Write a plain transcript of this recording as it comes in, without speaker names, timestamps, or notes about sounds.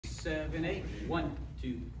7, 8. 1,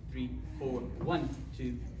 2, 3, 4. 1,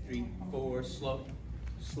 2, 3, 4. Slow,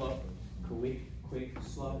 slow, quick, quick,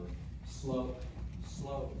 slow, slow,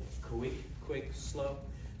 slow, quick, quick, slow,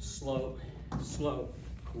 slow, slow,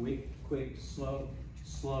 quick, quick, slow,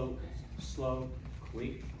 slow, slow,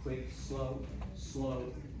 quick, quick, slow,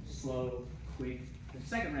 slow, slow, quick. The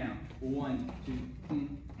second round. 1, 2,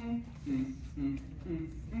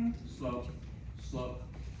 slow, slow,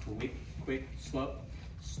 quick, quick, slow,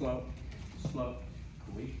 slow, slow,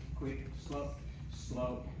 quick, quick, slow,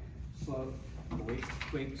 slow, slow, quick,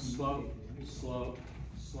 quick, slow, slow,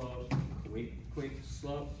 slow, quick, quick,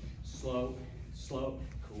 slow, slow, slow,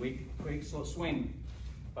 quick, quick, slow. Swing.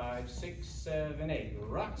 5, 6, 7, 8.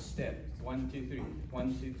 Rock step. 1, 2, 3.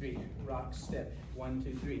 1, 2, 3. Rock step. 1,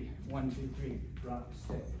 2, 3. 1, 2, 3. Rock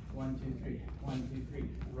step. 1, 2, 3. 1, 2, 3.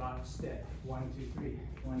 Rock step. 1, 2, 3.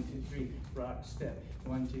 1, 2, 3. Rock step.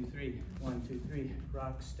 1, 2, 3. 1, 2, 3.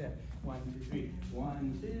 Rock step. 1, 2, 3.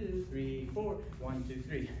 1, 2, 3, 4. 1, 2,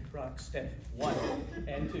 3. Rock step. 1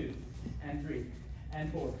 and 2 and 3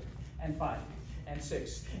 and 4 and 5 and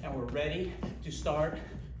 6. And we're ready to start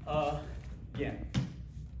again.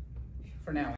 For now.